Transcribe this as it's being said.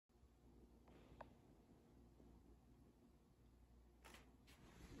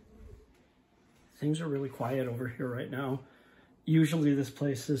things are really quiet over here right now. Usually this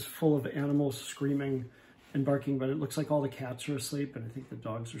place is full of animals screaming and barking, but it looks like all the cats are asleep, and I think the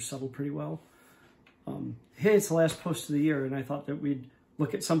dogs are settled pretty well. Hey, it's the last post of the year, and I thought that we'd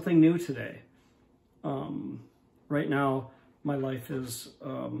look at something new today. Right now, my life is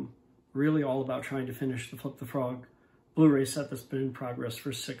really all about trying to finish the Flip the Frog Blu-ray set that's been in progress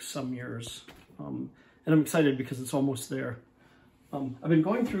for 6-some years. And I'm excited because it's almost there. I've been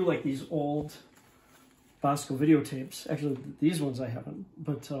going through like these old Bosco videotapes. Actually, these ones I haven't,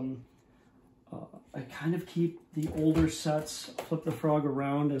 but I kind of keep the older sets, Flip the Frog,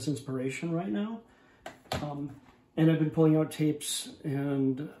 around as inspiration right now. And I've been pulling out tapes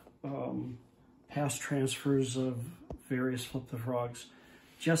and past transfers of various Flip the Frogs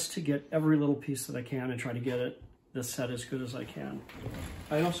just to get every little piece that I can and try to get this set as good as I can.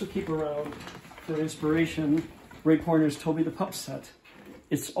 I also keep around for inspiration Ray Porter's Toby the Pup set.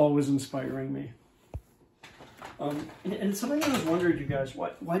 It's always inspiring me. And something I was wondering, you guys,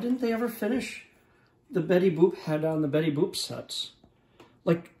 why didn't they ever finish the Betty Boop head on the Betty Boop sets?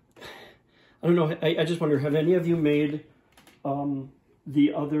 Like, I don't know, I just wonder, have any of you made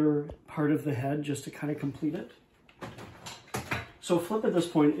the other part of the head just to kind of complete it? So Flip at this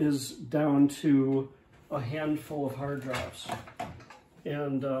point is down to a handful of hard drives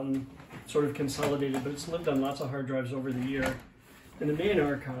and sort of consolidated, but it's lived on lots of hard drives over the year. And the main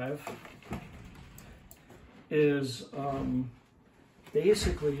archive is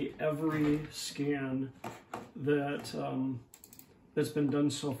basically every scan that that's been done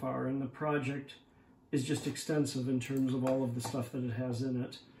so far, and the project is just extensive in terms of all of the stuff that it has in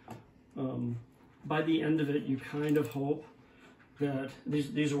it. By the end of it, you kind of hope that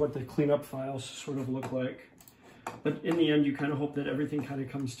these are what the cleanup files sort of look like, but in the end, you kind of hope that everything kind of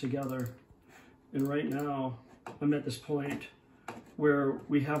comes together. And right now, I'm at this point where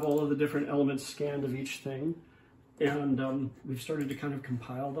we have all of the different elements scanned of each thing, and we've started to kind of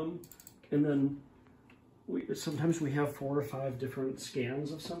compile them, and then sometimes we have 4 or 5 different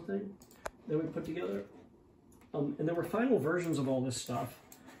scans of something that we put together. And there were final versions of all this stuff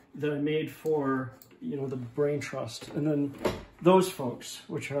that I made for, you know, the Brain Trust. And then those folks,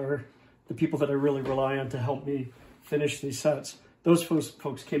 which are the people that I really rely on to help me finish these sets, those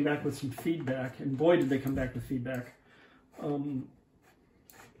folks came back with some feedback, and boy, did they come back with feedback. And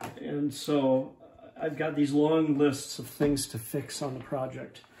so I've got these long lists of things to fix on the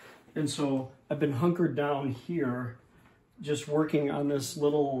project. And so I've been hunkered down here, just working on this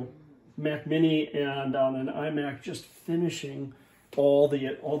little Mac Mini and on an iMac, just finishing all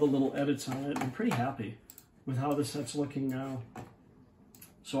the little edits on it. I'm pretty happy with how the set's looking now.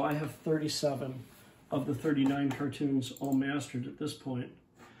 So I have 37 of the 39 cartoons all mastered at this point.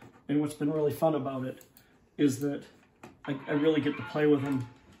 And what's been really fun about it is that I really get to play with them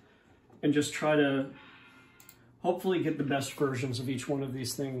and just try to hopefully get the best versions of each one of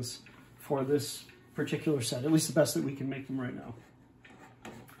these things for this particular set, at least the best that we can make them right now.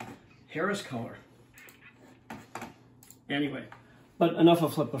 Hair is color. Anyway, but enough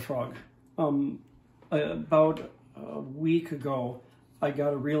of Flip the Frog. About a week ago, I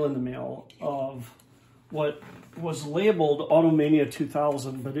got a reel in the mail of what was labeled Automania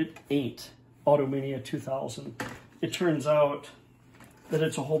 2000, but it ain't Automania 2000. It turns out that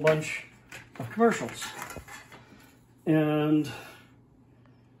it's a whole bunch of commercials. And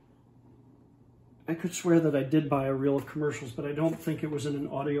I could swear that I did buy a reel of commercials, but I don't think it was in an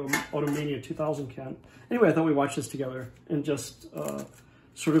Automania 2000 can. Anyway, I thought we'd watch this together and just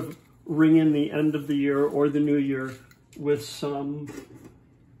sort of ring in the end of the year or the new year with some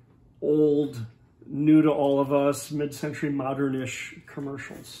old, new to all of us, mid-century modern-ish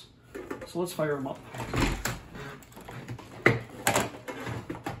commercials. So let's fire them up.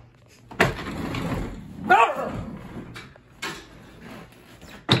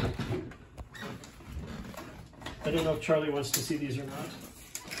 I don't know if Charlie wants to see these or not.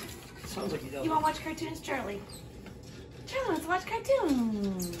 It sounds like he does. You want to watch cartoons, Charlie? Charlie wants to watch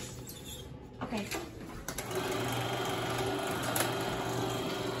cartoons. Okay.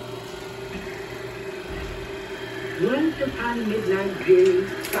 Once upon a midnight dreary,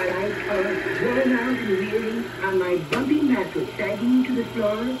 while I tossed, worn out and weary, on my bumpy mattress sagging to the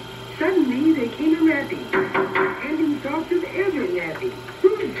floor, suddenly there came a rapping, and in thoughts of ever napping.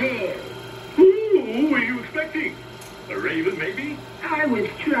 Who's there? Who were you expecting? A raven, maybe? I was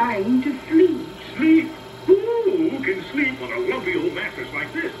trying to sleep. Sleep? Who can sleep on a lumpy old mattress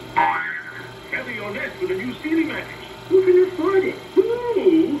like this? Feather your nest with a new Sealy mattress. Who can afford it?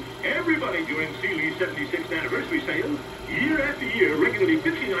 Who? Everybody during Sealy's 76th anniversary sale. Year after year, regularly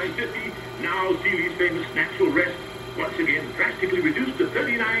 $59.50. Now Sealy's famous natural rest, once again drastically reduced to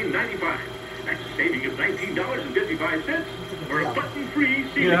 $39.95. That's a saving of $19.55 for a button-free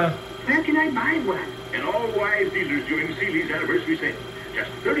Sealy. Yeah. Where can I buy one? And all wise dealers during Sealy's anniversary sale. Just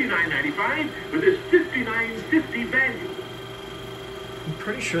 $39.95 with this $59.50 value. I'm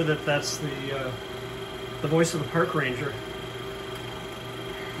pretty sure that that's the voice of the park ranger.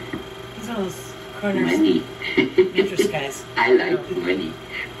 He's one of those corners. Money. Interest guys. I like money.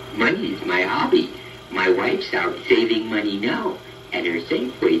 Money is my hobby. My wife's out saving money now at her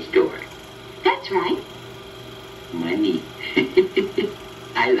Safeway store. That's right. Money.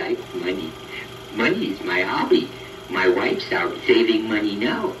 I like money. Money is my hobby. My wife's out saving money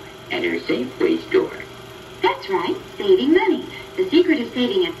now at her Safeway store. That's right. Saving money. The secret of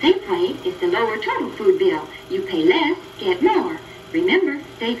saving at Safeway is the lower total food bill. You pay less, get more. Remember,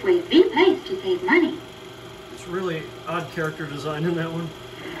 Safeway's the place to save money. It's really odd character design in that one.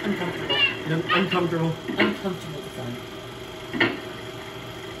 Uncomfortable. Uncomfortable. Uncomfortable design.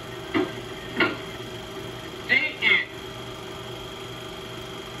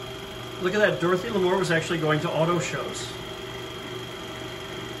 Look at that. Dorothy Lamour was actually going to auto shows.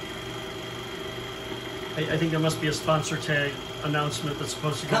 I think there must be a sponsor tag announcement that's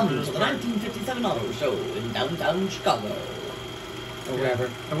supposed to come Come to to this the park. 1957 Auto Show in downtown Chicago. Or wherever.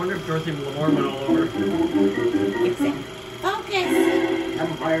 I wonder if Dorothy Lamour went all over. Fixing. Focus!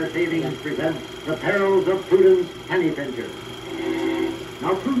 Empire Savings presents The Perils of Prudence Pennypincher.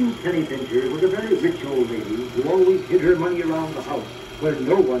 Now, Prudence Pennypincher was a very rich old lady who always hid her money around the house where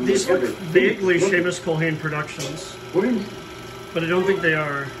no one These would look ever vaguely look. Seamus Culhane Productions, For instance, but I don't think they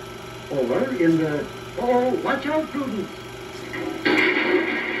are. or in the... Oh, watch out, Prudence!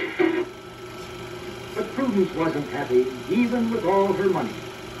 But Prudence wasn't happy, even with all her money,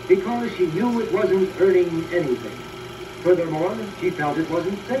 because she knew it wasn't earning anything. Furthermore, she felt it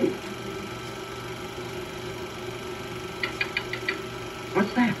wasn't safe.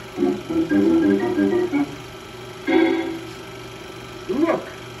 What's that? Look!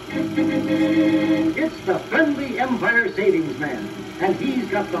 It's the friendly Empire Savings Man, and he's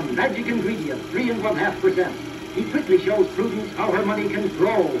got the magic ingredient, 3 1/2%. He quickly shows Prudence how her money can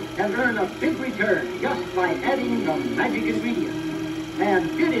grow and earn a big return just by adding the magic ingredient. And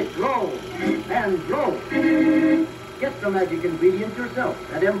did it grow and grow? Get the magic ingredient yourself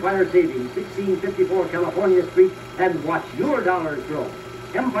at Empire Savings, 1654 California Street, and watch your dollars grow.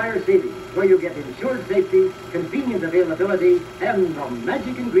 Empire Savings, where you get insured safety, convenient availability, and the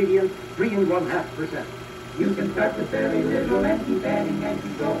magic ingredient, 3 1/2%. You can start with very little and keep adding as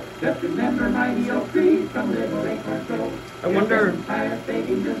you go. Just remember Mighty Oak trees from Little Acorn Grove. I wonder. Empire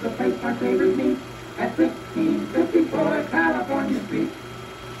Savings is the place my favorite meet at 1654 California Street.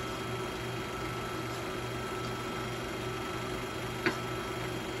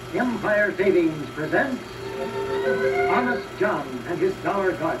 Empire Savings presents Honest John and his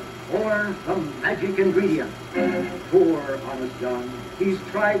Dollar Garden, or the magic ingredient. Poor Honest John. He's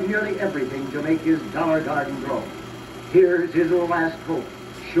tried nearly everything to make his dollar garden grow. Here's his last hope,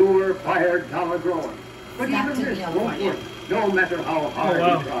 surefire dollar grower. But Back even to this won't California. work, no matter how hard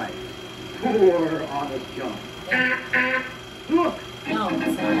wow. he tries. Poor Honest John. Look, No, it's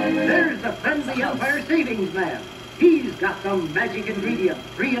not. there's the friendly Empire Savings Man. He's got the magic ingredient,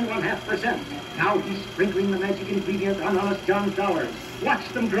 3 1/2%. Now he's sprinkling the magic ingredient on Honest John's dollars. Watch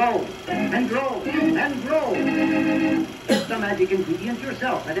them grow, and grow, and grow. Get the magic ingredient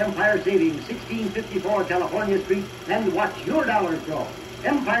yourself at Empire Savings, 1654 California Street, and watch your dollars grow.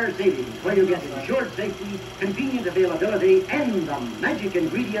 Empire Savings, where you get insured safety, convenient availability, and the magic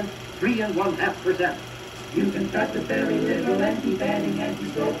ingredient, 3 1/2%. You can start with very little and keep adding as you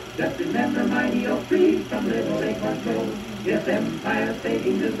go. Just remember Mighty Oak trees from Little Acorn Grove. Yes, Empire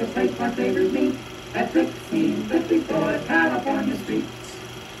Savings is the place my favorites meet at 1654 California Street.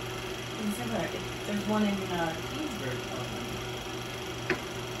 There's one in Kingsburg.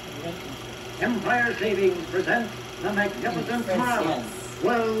 Empire Savings presents the magnificent Fred Marvel, Yes.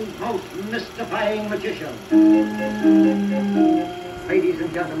 world's most mystifying magician. Ladies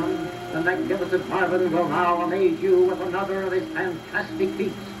and gentlemen, the magnificent Marvin will now amaze you with another of his fantastic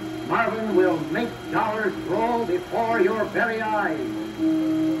feats. Marvin will make dollars grow before your very eyes.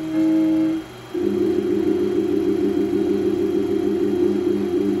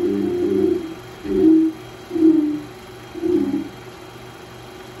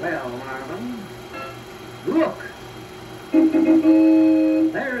 Well, Marvin, look!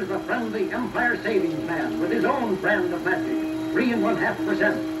 There's the friendly Empire Savings Man with his own brand of magic, 3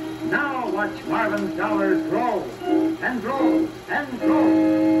 1/2%. Now watch Marvin's dollars grow, and grow, and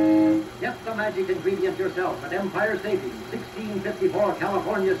grow. Get the magic ingredient yourself at Empire Savings, 1654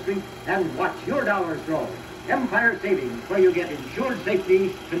 California Street, and watch your dollars grow. Empire Savings, where you get insured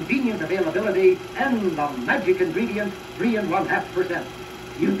safety, convenient availability, and the magic ingredient, 3 1/2%.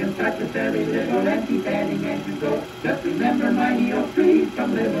 You can start with very little and keep adding as you go. Just remember mighty oak trees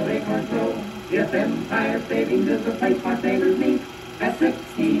from little acorns grow. If Empire Savings is the place for sailors meet, at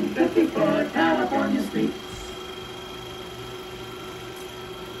 1654 California Street.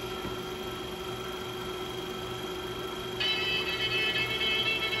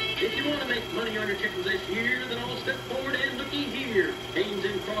 If you want to make money on your chickens this year, then I'll step forward and looky here. Haynes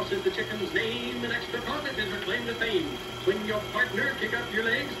and Cross is the chicken's name, and extra profit is her claim to fame. Swing your partner, kick up your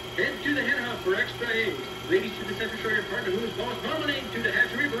legs, head to the hen house for extra eggs. Ladies to the center, show your partner who's boss. Nominate to the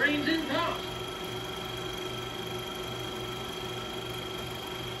hatchery for Haynes and Cross.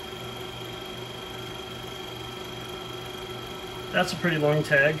 That's a pretty long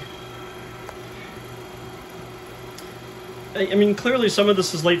tag. I mean, clearly some of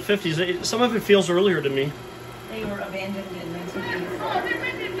this is late 50s. Some of it feels earlier to me. They were abandoned in 1984.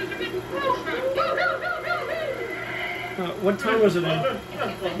 What town was it in?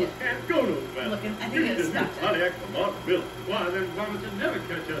 Go to the Looking, I think it's stuck. Pontiac Vermont Miller. Why, them varmints would never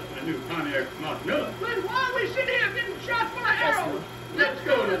catch us in a new Pontiac Vermont Miller. But why we sit here getting shot full of arrows? Let's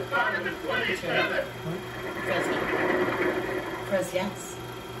go to Parliament 27. Fres, yes.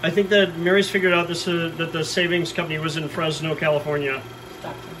 I think that Mary's figured out this that the savings company was in Fresno, California.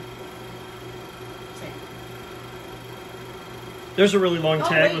 Stockton. Same. There's a really long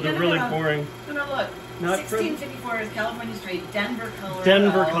tag with no, a really no. boring. No, look. Not 1654 is California Street, Denver, Colorado.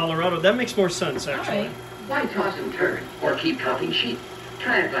 Denver, Colorado. That makes more sense, actually. All right. Why toss and turn or keep counting sheep?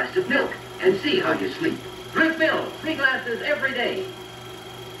 Try a glass of milk and see how you sleep. Drink milk, 3 glasses every day.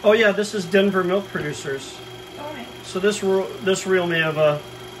 Oh yeah, this is Denver milk producers. All right. So this reel may have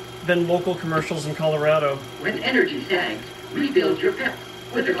been local commercials in Colorado. When energy sags, rebuild your pep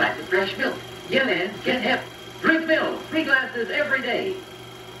with a glass of fresh milk. Yeah, man, get hep. Drink milk, 3 glasses every day.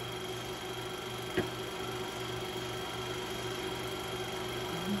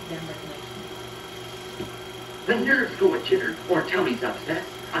 Denver connection. When nerves go a jitter or tummy's upset,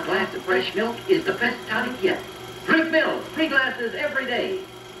 a glass of fresh milk is the best tonic yet. Drink milk, 3 glasses every day.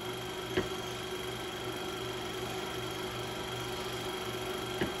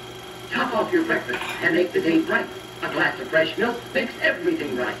 Top off your breakfast and make the day bright. A glass of fresh milk makes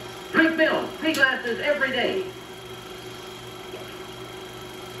everything right. Drink milk, 3 glasses every day.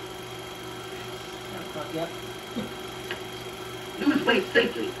 Yep. Lose weight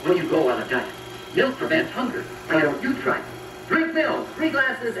safely when you go on a diet. Milk prevents hunger. Why don't you try it? Drink milk, 3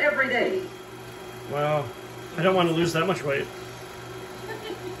 glasses every day. Wow. I don't want to lose that much weight.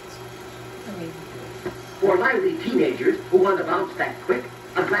 For lively teenagers who want to bounce back quick,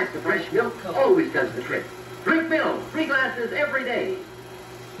 a glass of fresh milk always does the trick. Drink milk, 3 glasses every day.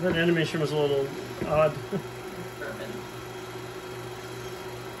 That animation was a little odd.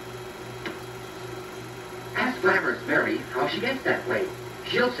 Ask Glamorous Mary how she gets that way.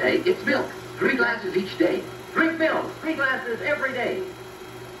 She'll say it's milk, 3 glasses each day. Drink milk, 3 glasses every day.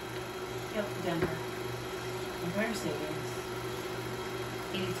 Yep, Denver. Empire Savings.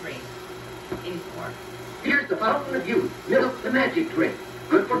 83. 84. Here's the fountain of youth, milk the magic drink.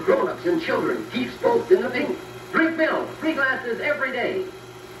 Good for grown-ups and children, keeps both in the pink. Drink milk, 3 glasses every day.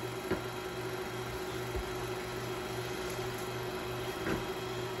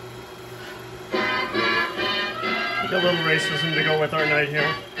 A little racism to go with our night here.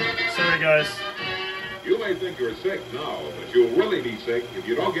 Sorry, guys. You may think you're sick now, but you'll really be sick if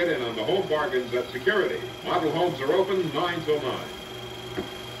you don't get in on the home bargains at Security. Model homes are open 9 till 9.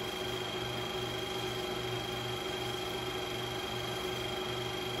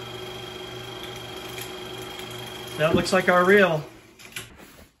 That looks like our reel.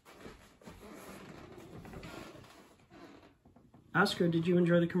 Oscar, did you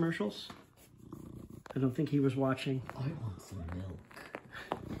enjoy the commercials? I don't think he was watching. I want some milk.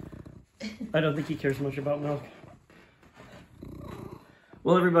 I don't think he cares much about milk.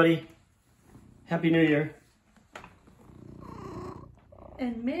 Well, everybody, Happy New Year.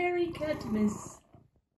 And Merry Catmas.